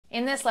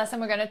In this lesson,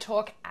 we're going to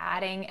talk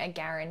adding a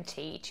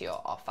guarantee to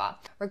your offer.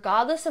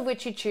 Regardless of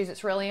which you choose,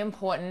 it's really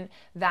important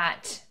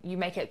that you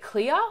make it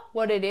clear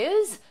what it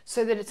is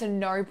so that it's a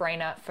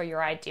no-brainer for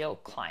your ideal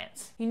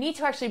clients. You need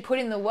to actually put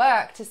in the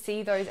work to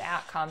see those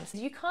outcomes.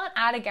 You can't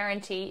add a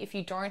guarantee if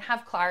you don't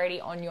have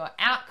clarity on your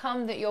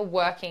outcome that you're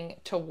working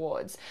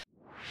towards.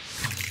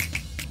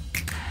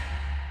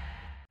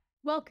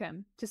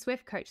 Welcome to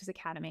Swift Coaches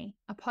Academy,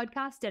 a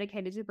podcast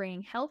dedicated to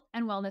bringing health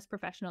and wellness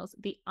professionals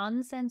the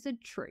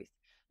uncensored truth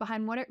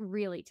behind what it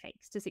really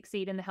takes to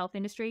succeed in the health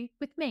industry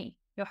with me,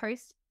 your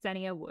host,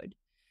 Zania Wood.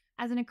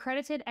 As an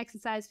accredited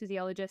exercise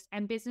physiologist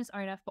and business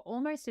owner for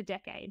almost a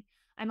decade,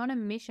 I'm on a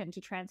mission to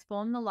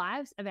transform the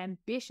lives of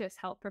ambitious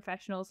health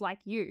professionals like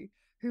you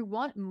who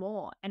want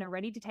more and are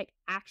ready to take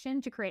action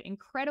to create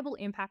incredible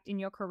impact in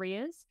your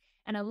careers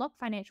and unlock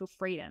financial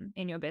freedom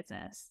in your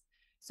business.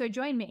 So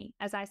join me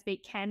as I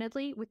speak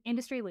candidly with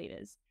industry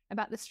leaders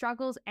about the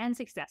struggles and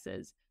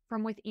successes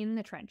from within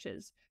the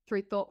trenches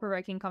through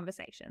thought-provoking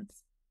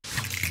conversations.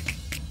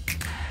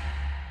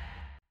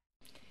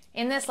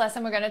 In this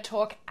lesson, we're going to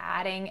talk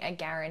adding a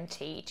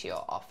guarantee to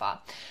your offer.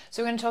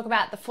 So we're going to talk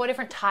about the 4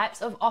 different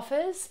types of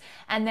offers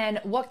and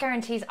then what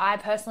guarantees I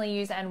personally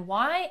use and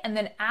why, and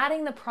then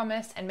adding the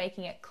promise and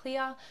making it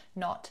clear,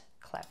 not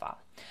clever.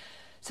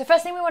 So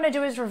first thing we want to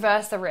do is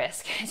reverse the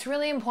risk. It's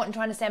really important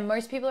to understand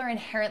most people are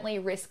inherently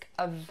risk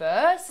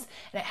averse,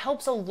 and it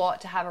helps a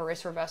lot to have a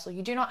risk reversal.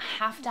 You do not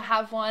have to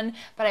have one,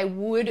 but I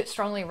would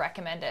strongly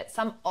recommend it.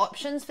 Some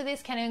options for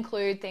this can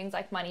include things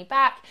like money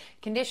back,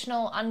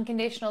 conditional,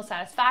 unconditional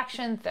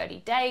satisfaction,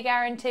 30-day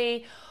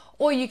guarantee,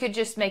 or you could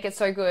just make it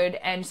so good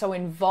and so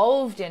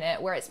involved in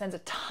it where it spends a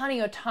ton of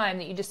your time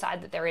that you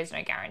decide that there is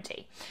no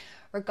guarantee.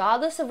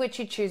 Regardless of which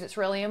you choose, it's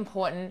really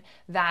important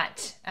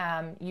that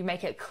you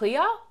make it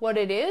clear what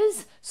it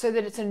is so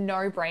that it's a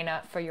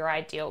no-brainer for your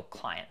ideal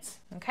clients,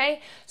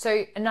 okay?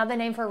 So another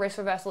name for a risk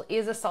reversal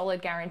is a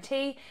solid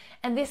guarantee,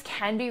 and this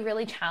can be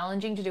really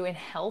challenging to do in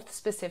health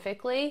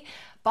specifically,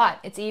 but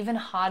it's even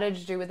harder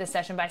to do with a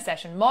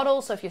session-by-session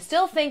model. So if you're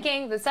still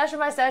thinking the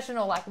session-by-session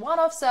or like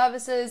one-off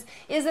services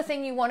is the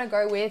thing you want to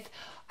go with,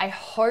 I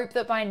hope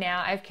that by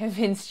now I've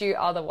convinced you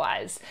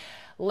otherwise.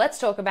 Let's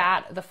talk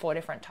about the 4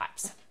 different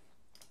types.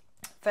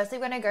 Firstly,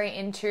 we're going to go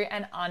into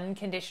an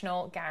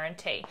unconditional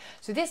guarantee.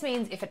 So this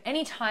means if at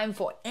any time,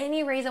 for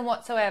any reason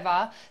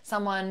whatsoever,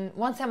 someone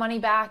wants their money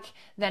back,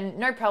 then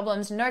no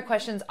problems, no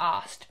questions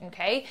asked,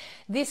 okay?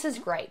 This is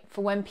great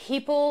for when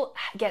people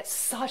get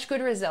such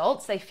good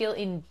results, they feel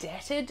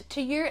indebted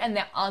to you and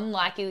they're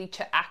unlikely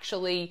to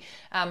actually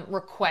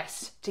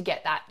request to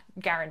get that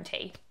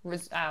guarantee,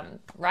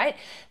 right?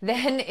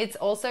 Then it's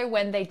also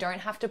when they don't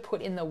have to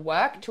put in the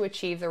work to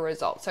achieve the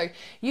result. So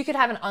you could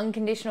have an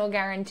unconditional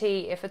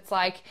guarantee if it's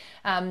like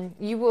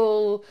you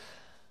will,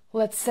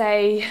 let's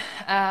say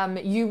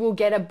you will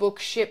get a book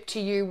shipped to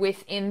you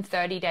within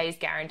 30 days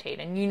guaranteed,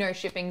 and you know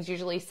shipping's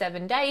usually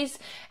 7 days,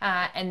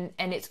 and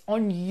it's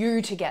on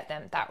you to get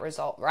them that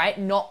result, right?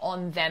 Not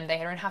on them. They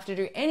don't have to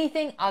do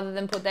anything other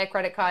than put their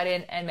credit card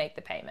in and make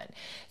the payment.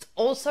 It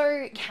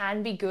also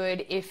can be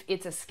good if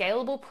it's a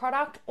scalable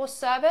product or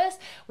service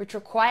which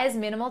requires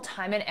minimal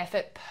time and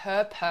effort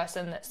per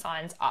person that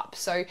signs up.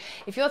 So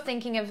if you're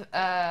thinking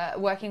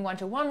of working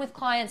one-to-one with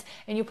clients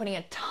and you're putting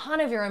a ton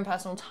of your own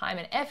personal time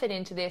and effort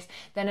into this,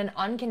 then an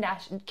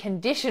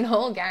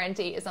unconditional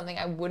guarantee is something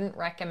I wouldn't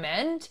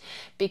recommend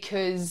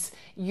because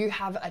you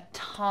have a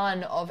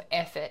ton of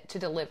effort to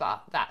deliver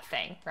that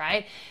thing,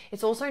 right?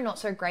 It's also not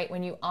so great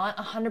when you aren't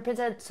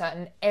 100%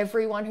 certain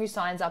everyone who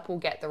signs up will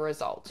get the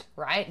result,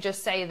 right?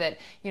 Just say that,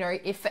 you know,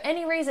 if for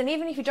any reason,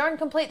 even if you don't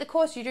complete the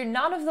course, you do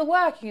none of the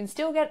work, you can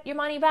still get your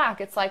money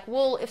back. It's like,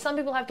 well, if some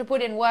people have to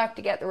put in work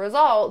to get the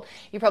result,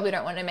 you probably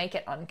don't want to make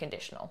it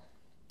unconditional.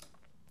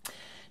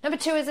 Number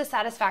 2 is a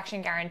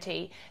satisfaction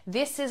guarantee.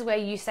 This is where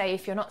you say,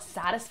 if you're not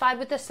satisfied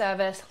with the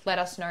service, let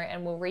us know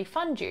and we'll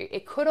refund you.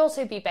 It could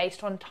also be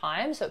based on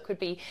time. So it could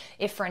be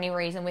if for any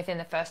reason within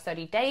the first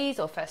 30 days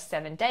or first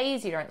 7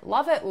 days, you don't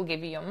love it, we'll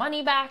give you your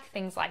money back,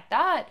 things like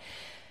that.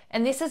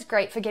 And this is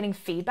great for getting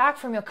feedback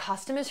from your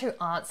customers who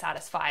aren't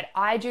satisfied.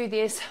 I do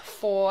this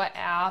for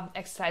our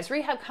exercise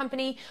rehab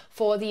company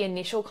for the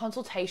initial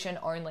consultation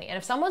only. And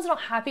if someone's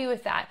not happy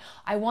with that,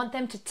 I want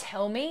them to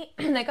tell me.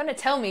 They're going to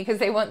tell me because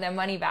they want their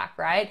money back,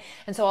 right?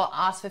 And so I'll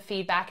ask for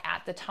feedback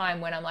at the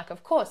time when I'm like,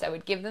 of course, I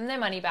would give them their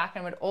money back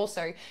and would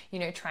also, you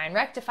know, try and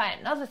rectify it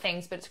and other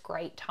things, but it's a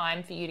great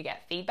time for you to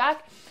get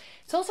feedback.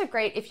 It's also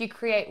great if you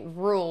create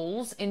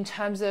rules in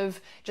terms of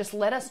just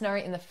let us know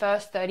in the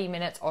first 30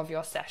 minutes of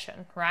your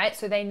session, right?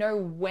 So they know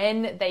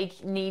when they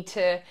need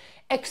to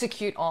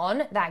execute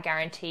on that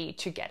guarantee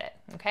to get it,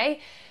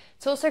 okay?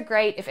 It's also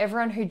great if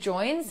everyone who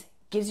joins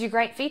gives you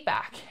great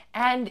feedback.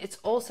 And it's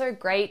also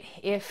great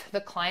if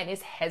the client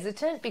is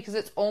hesitant because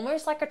it's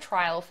almost like a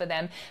trial for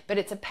them, but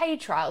it's a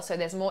paid trial, so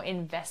there's more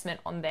investment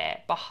on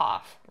their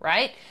behalf,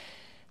 right?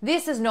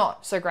 This is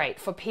not so great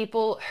for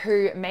people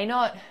who may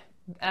not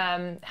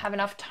have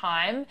enough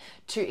time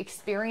to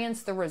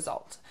experience the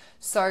result.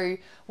 So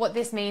what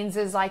this means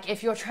is, like,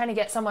 if you're trying to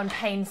get someone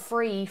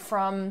pain-free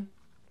from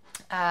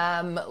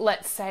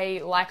let's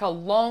say like a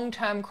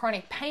long-term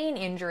chronic pain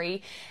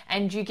injury,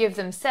 and you give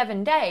them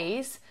 7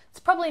 days, it's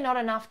probably not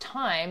enough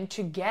time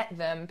to get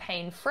them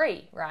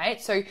pain-free,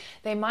 right? So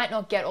they might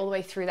not get all the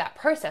way through that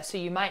process. So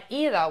you might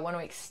either want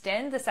to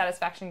extend the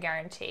satisfaction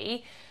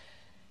guarantee.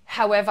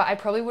 However, I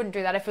probably wouldn't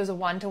do that if it was a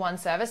one-to-one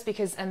service,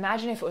 because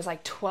imagine if it was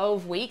like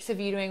 12 weeks of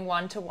you doing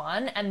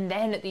one-to-one, and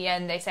then at the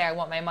end they say, I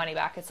want my money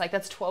back. It's like,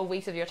 that's 12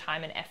 weeks of your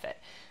time and effort,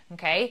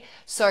 okay?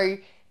 So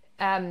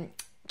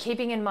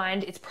keeping in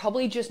mind, it's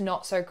probably just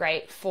not so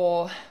great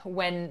for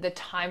when the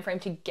time frame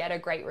to get a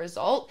great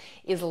result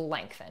is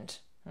lengthened.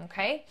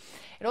 Okay.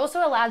 It also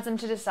allows them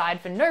to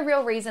decide for no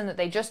real reason that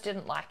they just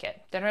didn't like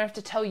it. They don't have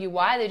to tell you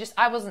why.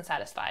 I wasn't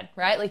satisfied,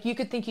 right? Like, you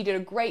could think you did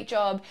a great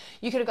job.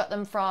 You could have got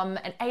them from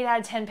an 8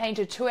 out of 10 pain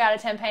to 2 out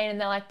of 10 pain, and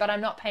they're like, but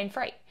I'm not pain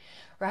free.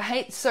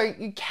 Right? So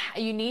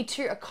you need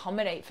to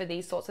accommodate for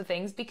these sorts of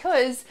things,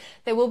 because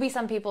there will be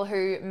some people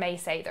who may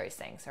say those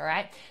things. All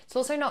right. It's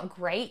also not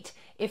great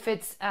if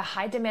it's a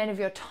high demand of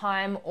your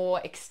time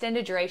or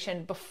extended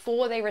duration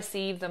before they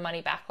receive the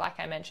money back, like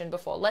I mentioned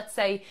before. Let's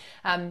say,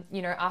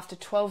 after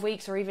 12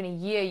 weeks or even a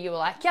year, you were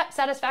like, yep,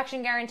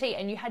 satisfaction guarantee,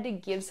 and you had to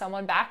give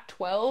someone back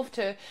 12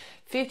 to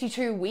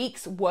 52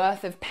 weeks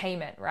worth of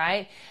payment,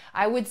 right?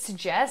 I would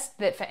suggest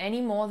that for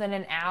any more than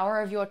an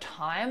hour of your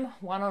time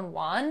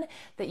one-on-one,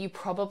 that you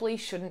probably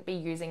shouldn't be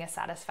using a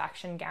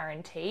satisfaction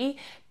guarantee,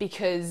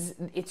 because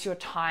it's your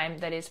time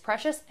that is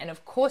precious. And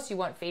of course you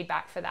want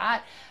feedback for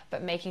that,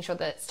 but making sure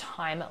that it's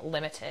time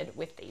limited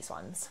with these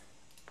ones.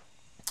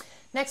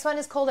 Next one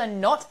is called a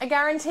not a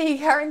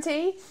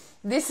guarantee.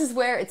 This is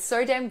where it's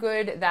so damn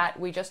good that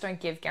we just don't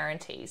give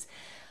guarantees.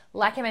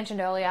 Like I mentioned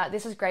earlier,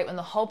 this is great when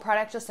the whole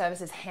product or service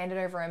is handed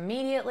over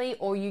immediately,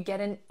 or you get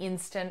an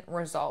instant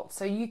result.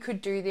 So you could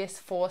do this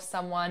for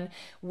someone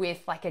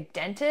with like a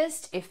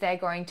dentist, if they're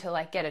going to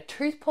like get a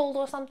tooth pulled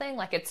or something.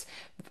 Like, it's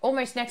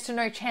almost next to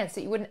no chance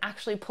that you wouldn't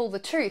actually pull the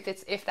tooth.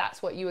 It's if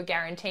that's what you were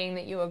guaranteeing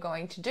that you were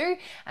going to do,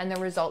 and the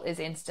result is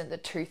instant, the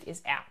tooth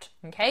is out.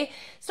 Okay.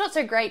 It's not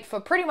so great for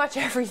pretty much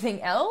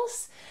everything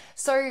else.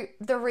 So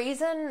the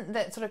reason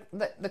that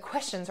the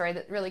question,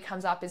 that really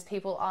comes up is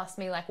people ask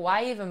me like,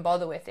 why even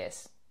bother with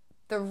this?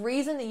 The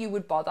reason that you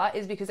would bother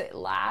is because it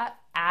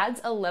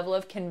adds a level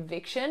of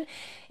conviction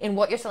in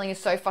what you're selling is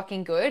so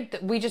fucking good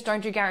that we just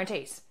don't do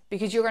guarantees,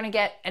 because you're going to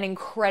get an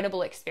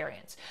incredible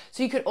experience.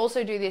 So you could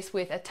also do this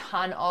with a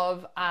ton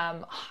of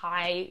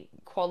high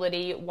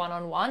quality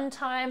one-on-one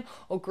time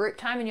or group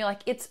time, and you're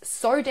like, it's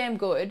so damn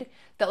good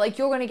that like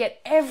you're going to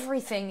get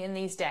everything in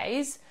these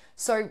days.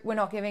 So we're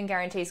not giving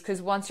guarantees,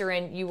 because once you're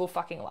in, you will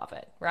fucking love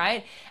it,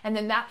 right? And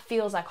then that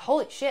feels like,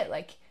 holy shit,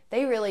 like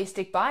they really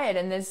stick by it,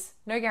 and there's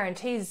no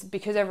guarantees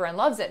because everyone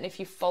loves it. And if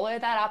you follow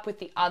that up with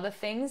the other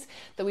things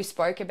that we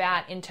spoke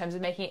about in terms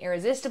of making it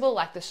irresistible,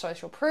 like the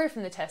social proof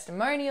and the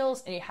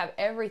testimonials, and you have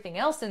everything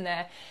else in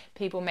there,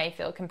 people may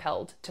feel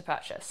compelled to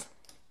purchase.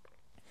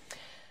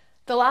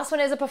 The last one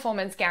is a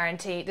performance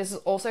guarantee. This is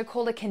also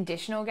called a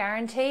conditional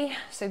guarantee.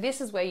 So this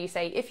is where you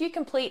say, if you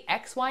complete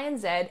X, Y, and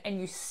Z and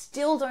you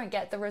still don't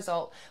get the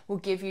result, we'll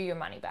give you your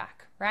money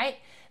back, right?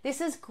 This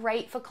is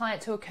great for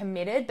clients who are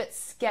committed but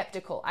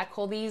skeptical. I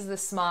call these the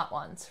smart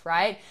ones,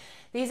 right?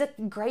 These are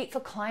great for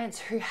clients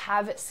who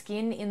have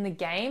skin in the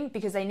game,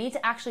 because they need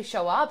to actually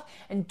show up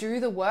and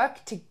do the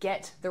work to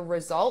get the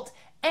result.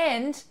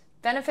 And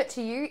benefit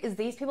to you is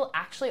these people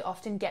actually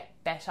often get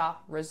better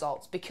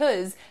results,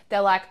 because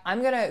they're like,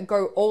 I'm going to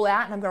go all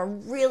out and I'm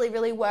going to really,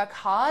 really work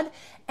hard.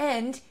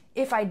 And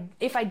if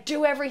I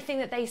do everything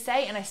that they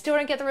say and I still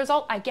don't get the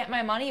result, I get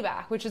my money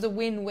back, which is a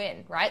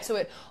win-win, right? So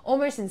it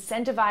almost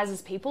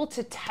incentivizes people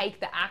to take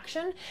the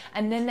action,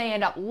 and then they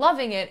end up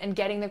loving it and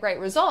getting the great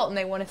result, and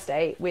they want to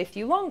stay with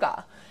you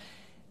longer.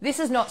 This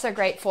is not so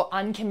great for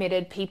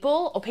uncommitted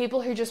people, or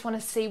people who just want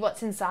to see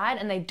what's inside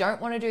and they don't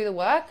want to do the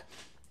work,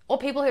 or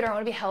people who don't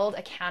want to be held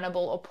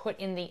accountable or put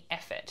in the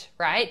effort,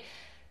 right?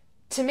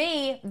 To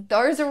me,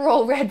 those are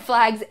all red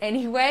flags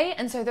anyway,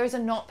 and so those are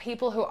not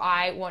people who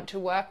I want to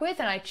work with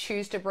and I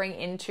choose to bring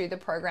into the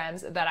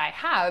programs that I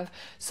have.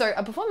 So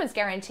a performance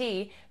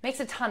guarantee makes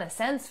a ton of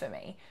sense for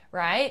me,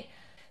 right?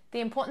 The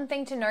important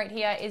thing to note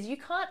here is you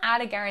can't add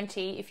a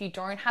guarantee if you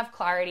don't have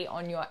clarity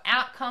on your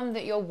outcome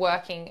that you're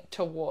working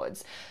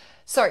towards.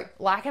 So,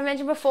 like I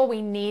mentioned before,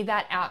 we need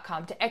that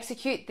outcome. To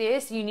execute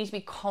this, you need to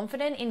be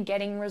confident in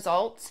getting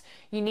results.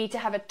 You need to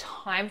have a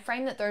time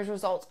frame that those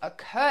results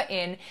occur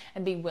in,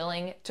 and be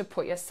willing to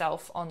put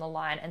yourself on the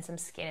line and some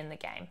skin in the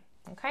game,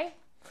 okay?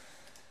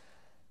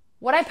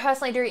 What I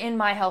personally do in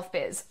my health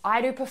biz,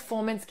 I do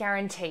performance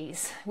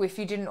guarantees, if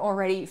you didn't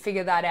already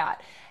figure that out.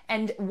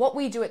 And what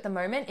we do at the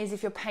moment is,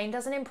 if your pain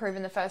doesn't improve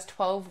in the first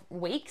 12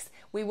 weeks,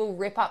 we will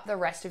rip up the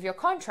rest of your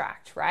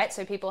contract, right?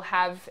 So people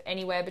have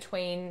anywhere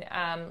between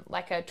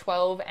like a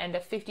 12 and a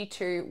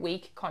 52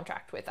 week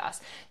contract with us.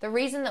 The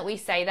reason that we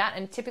say that,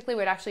 and typically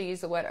we'd actually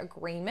use the word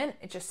agreement,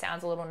 it just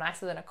sounds a little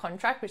nicer than a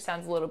contract, which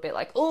sounds a little bit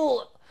like,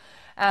 oh.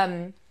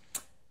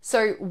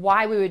 So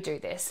why we would do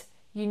this?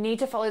 You need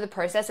to follow the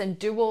process and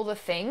do all the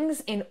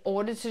things in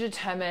order to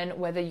determine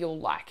whether you'll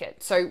like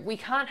it. So we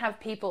can't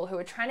have people who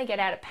are trying to get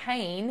out of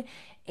pain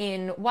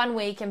in 1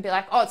 week and be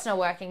like, oh, it's not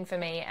working for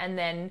me, and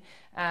then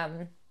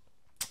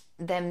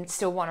them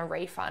still want a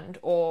refund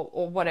or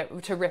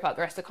whatever, to rip up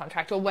the rest of the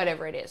contract or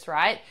whatever it is,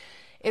 right?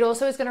 It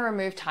also is going to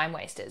remove time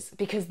wasters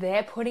because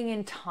they're putting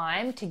in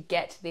time to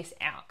get this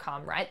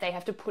outcome, right? They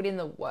have to put in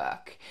the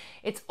work.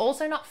 It's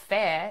also not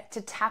fair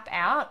to tap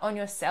out on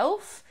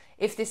yourself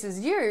if this is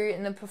you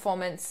in the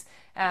performance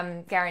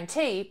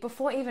guarantee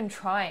before even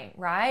trying,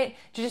 right?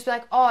 To just be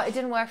like, oh, it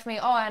didn't work for me.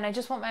 Oh, and I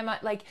just want my money.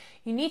 Like,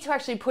 you need to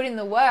actually put in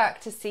the work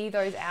to see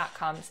those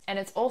outcomes. And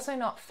it's also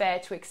not fair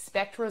to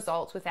expect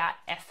results without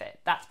effort.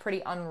 That's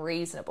pretty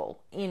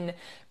unreasonable in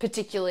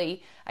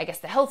particularly, I guess,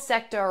 the health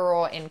sector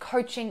or in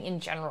coaching in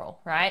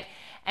general, right?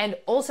 And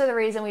also the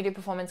reason we do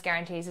performance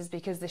guarantees is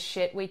because the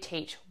shit we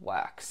teach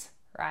works.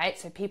 Right?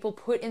 So people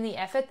put in the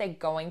effort, they're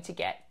going to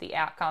get the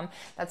outcome.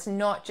 That's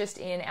not just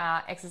in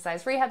our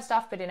exercise rehab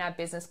stuff, but in our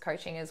business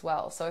coaching as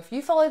well. So if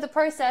you follow the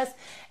process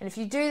and if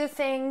you do the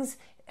things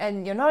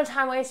and you're not a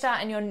time waster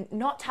and you're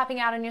not tapping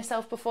out on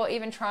yourself before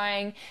even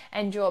trying,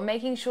 and you're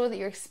making sure that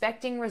you're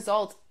expecting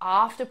results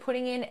after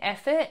putting in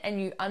effort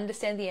and you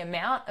understand the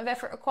amount of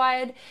effort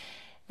required,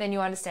 then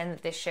you understand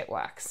that this shit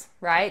works,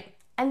 right?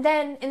 And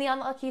then in the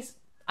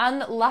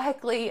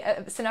unlikely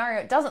scenario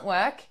it doesn't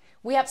work,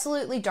 we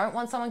absolutely don't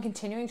want someone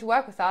continuing to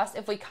work with us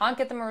if we can't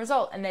get them a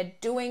result and they're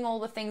doing all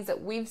the things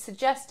that we've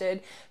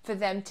suggested for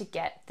them to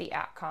get the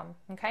outcome,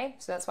 okay?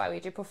 So that's why we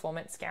do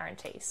performance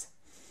guarantees.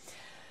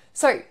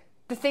 So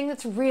the thing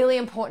that's really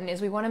important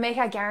is we want to make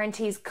our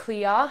guarantees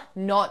clear,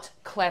 not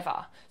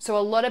clever. So a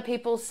lot of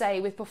people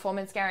say with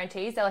performance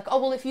guarantees, they're like,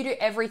 oh, well, if you do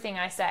everything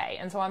I say.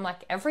 And so I'm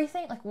like,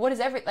 everything? Like, what is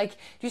like, do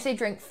you say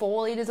drink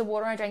 4 liters of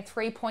water and I drank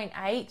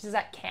 3.8? Does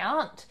that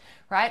count?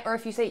 Right? Or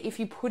if you say, if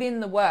you put in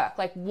the work,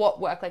 like what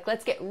work? Like,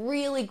 let's get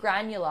really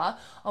granular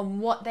on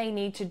what they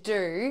need to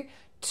do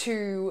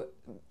to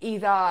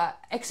either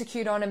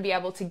execute on and be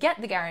able to get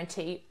the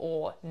guarantee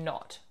or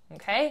not.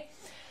 Okay?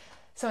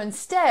 So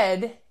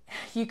instead,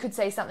 you could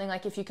say something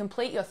like, if you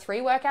complete your 3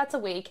 workouts a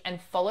week and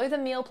follow the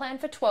meal plan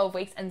for 12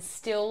 weeks and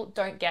still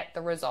don't get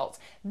the results,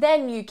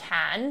 then you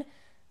can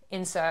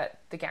insert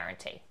the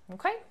guarantee.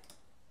 Okay?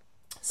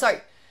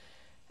 So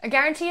a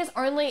guarantee is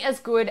only as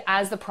good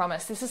as the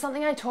promise. This is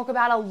something I talk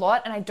about a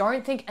lot and I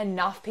don't think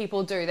enough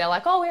people do. They're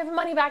like, oh, we have a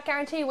money back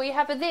guarantee, we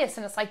have this.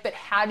 And it's like, but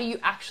how do you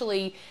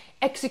actually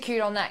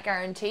execute on that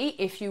guarantee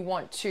if you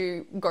want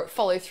to go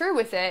follow through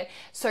with it?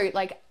 So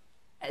like,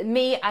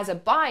 me as a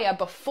buyer,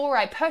 before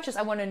I purchase,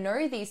 I want to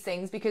know these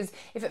things, because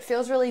if it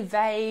feels really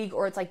vague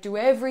or it's like do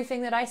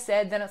everything that I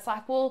said, then it's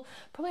like, well,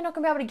 probably not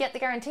going to be able to get the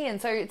guarantee.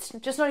 And so it's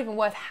just not even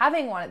worth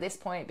having one at this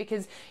point,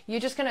 because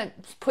you're just going to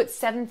put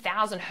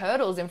 7,000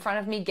 hurdles in front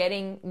of me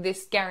getting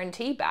this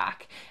guarantee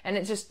back. And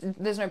it's just,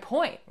 there's no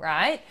point,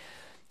 right?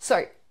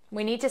 So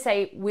we need to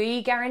say,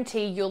 we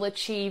guarantee you'll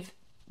achieve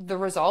the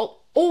result,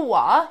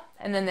 or,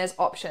 and then there's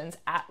options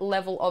at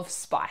level of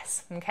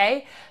spice,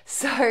 okay?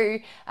 So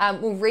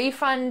we'll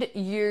refund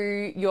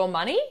you your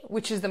money,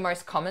 which is the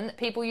most common that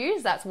people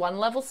use. That's 1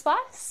 level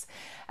spice.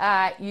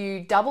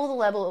 You double the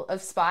level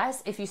of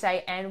spice if you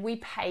say, and we'll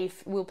pay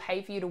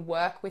for you to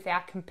work with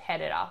our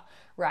competitor,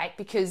 right?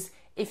 Because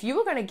if you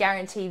were going to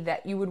guarantee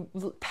that you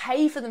would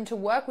pay for them to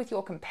work with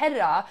your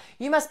competitor,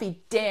 you must be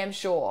damn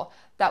sure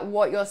that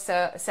what you're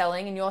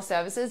selling and your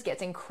services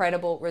gets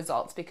incredible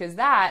results, because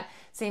that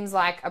seems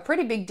like a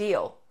pretty big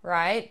deal,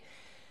 right?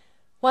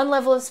 1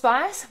 level of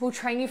spice will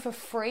train you for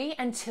free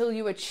until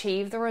you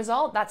achieve the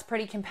result. That's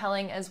pretty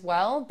compelling as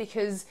well,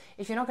 because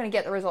if you're not going to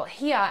get the result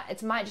here,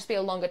 it might just be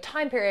a longer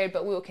time period,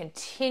 but we will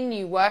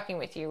continue working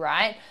with you,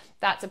 right?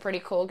 That's a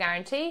pretty cool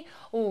guarantee.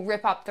 We'll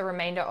rip up the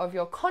remainder of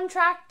your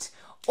contract,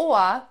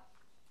 or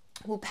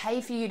we'll pay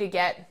for you to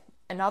get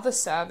another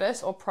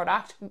service or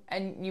product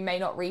and you may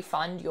not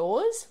refund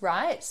yours,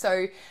 right?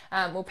 So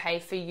we'll pay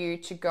for you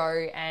to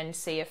go and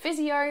see a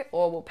physio,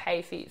 or we'll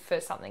pay for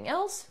something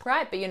else,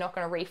 right? But you're not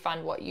going to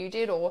refund what you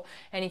did or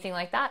anything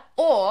like that.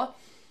 Or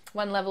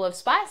 1 level of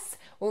spice,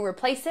 we'll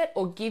replace it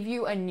or give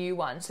you a new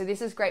one. So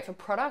this is great for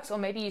products, or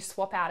maybe you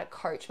swap out a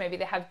coach. Maybe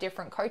they have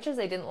different coaches.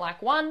 They didn't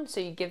like one,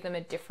 so you give them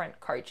a different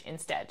coach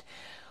instead.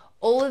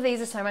 All of these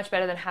are so much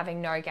better than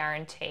having no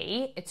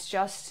guarantee. It's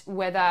just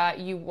whether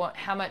you want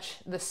how much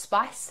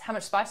spice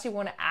you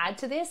want to add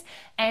to this,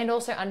 and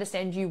also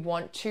understand you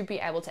want to be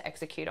able to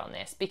execute on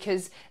this,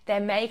 because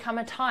there may come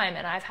a time,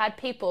 and I've had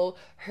people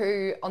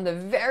who on the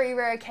very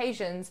rare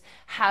occasions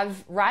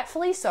have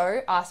rightfully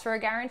so asked for a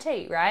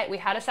guarantee, right? We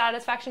had a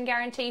satisfaction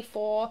guarantee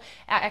for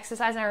our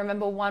exercise, and I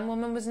remember one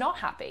woman was not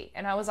happy,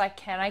 and I was like,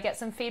 can I get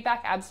some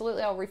feedback?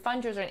 Absolutely, I'll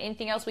refund you. Is there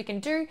anything else we can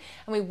do?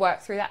 And we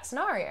work through that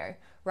scenario.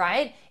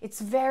 Right?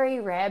 It's very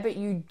rare, but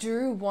you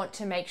do want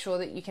to make sure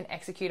that you can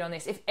execute on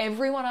this. If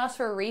everyone asks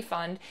for a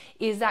refund,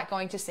 is that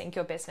going to sink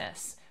your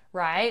business?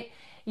 Right?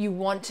 You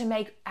want to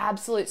make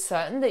absolute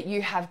certain that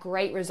you have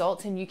great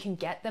results and you can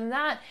get them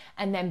that,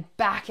 and then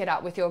back it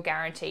up with your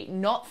guarantee,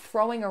 not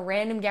throwing a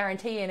random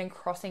guarantee in and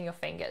crossing your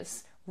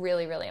fingers.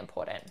 Really, really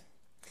important.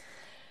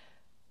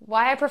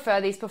 Why I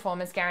prefer these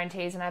performance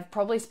guarantees, and I've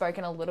probably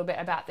spoken a little bit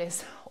about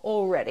this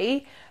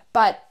already,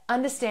 but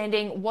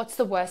understanding what's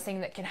the worst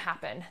thing that can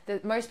happen.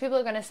 Most people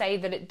are going to say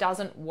that it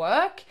doesn't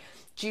work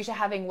due to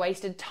having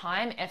wasted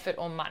time, effort,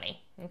 or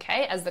money,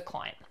 okay, as the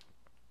client.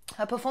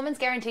 A performance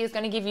guarantee is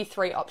going to give you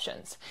 3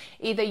 options.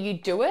 Either you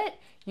do it,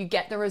 you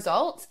get the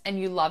results, and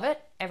you love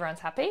it, everyone's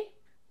happy,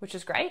 which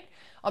is great.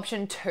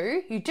 Option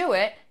 2, you do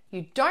it,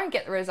 you don't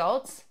get the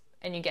results,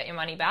 and you get your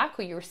money back,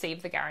 or you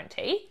receive the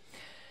guarantee.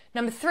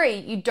 Number 3,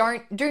 you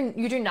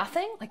do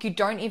nothing, like you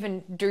don't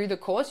even do the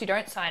course, you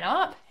don't sign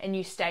up, and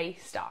you stay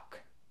stuck,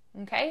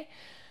 okay?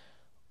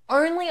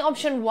 Only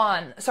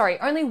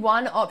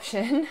one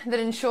option that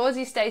ensures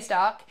you stay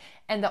stuck,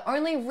 and the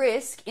only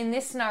risk in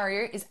this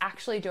scenario is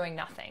actually doing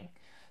nothing.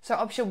 So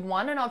option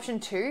 1 and option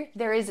 2,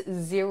 there is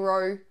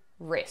 0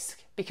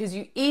 risk, because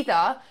you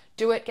either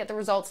do it, get the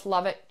results,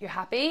 love it, you're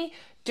happy,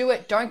 do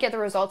it, don't get the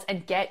results,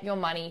 and get your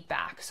money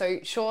back. So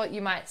sure,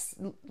 you might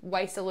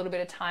waste a little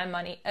bit of time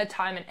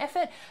and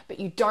effort, but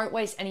you don't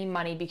waste any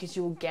money because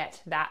you will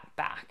get that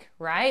back,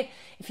 right?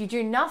 If you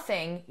do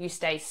nothing, you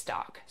stay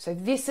stuck. So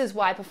this is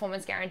why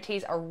performance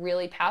guarantees are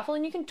really powerful,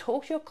 and you can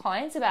talk to your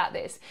clients about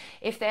this.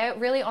 If they're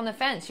really on the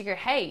fence, you go,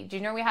 hey, do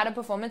you know we had a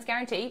performance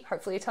guarantee?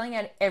 Hopefully you're telling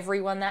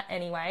everyone that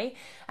anyway.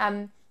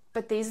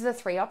 But these are the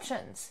 3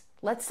 options.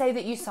 Let's say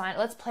that you sign,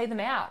 let's play them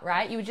out,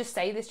 right? You would just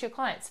say this to your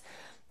clients.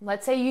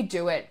 Let's say you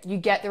do it, you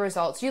get the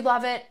results, you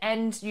love it,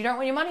 and you don't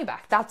want your money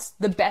back. That's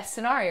the best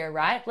scenario,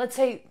 right? Let's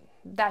say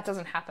that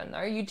doesn't happen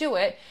though. You do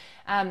it,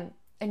 and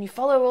you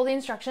follow all the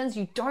instructions,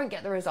 you don't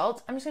get the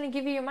results, I'm just gonna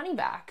give you your money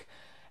back.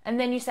 And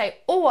then you say,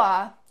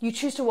 or you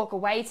choose to walk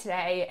away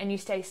today and you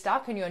stay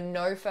stuck and you're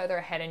no further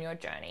ahead in your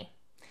journey.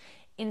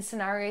 In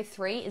scenario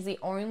 3 is the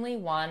only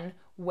one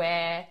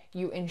where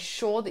you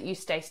ensure that you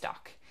stay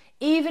stuck.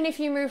 Even if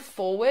you move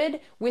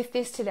forward with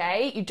this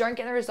today, you don't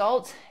get the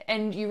results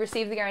and you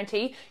receive the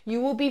guarantee,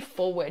 you will be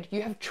forward.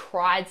 You have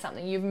tried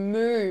something, you've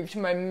moved.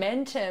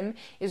 Momentum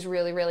is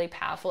really, really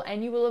powerful,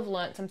 and you will have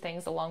learned some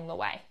things along the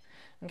way.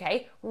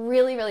 Okay,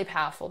 really, really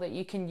powerful that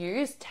you can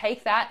use.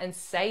 Take that and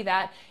say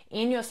that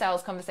in your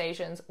sales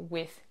conversations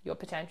with your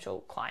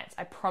potential clients.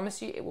 I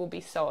promise you it will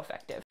be so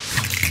effective.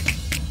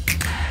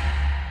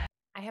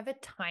 I have a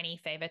tiny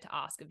favor to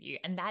ask of you,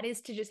 and that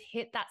is to just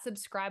hit that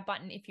subscribe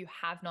button if you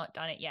have not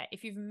done it yet.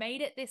 If you've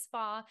made it this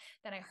far,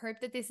 then I hope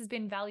that this has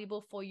been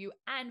valuable for you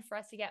and for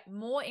us to get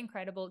more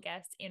incredible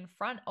guests in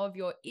front of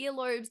your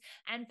earlobes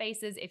and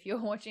faces. If you're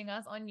watching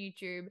us on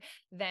YouTube,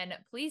 then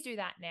please do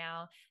that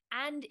now.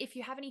 And if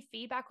you have any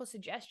feedback or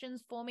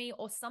suggestions for me,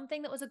 or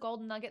something that was a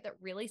golden nugget that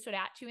really stood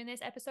out to you in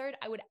this episode,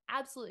 I would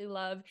absolutely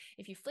love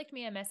if you flicked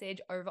me a message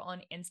over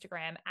on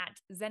Instagram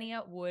at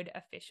Xenia Wood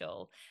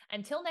Official.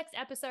 Until next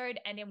episode,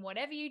 and in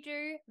whatever you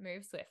do,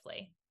 move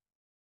swiftly.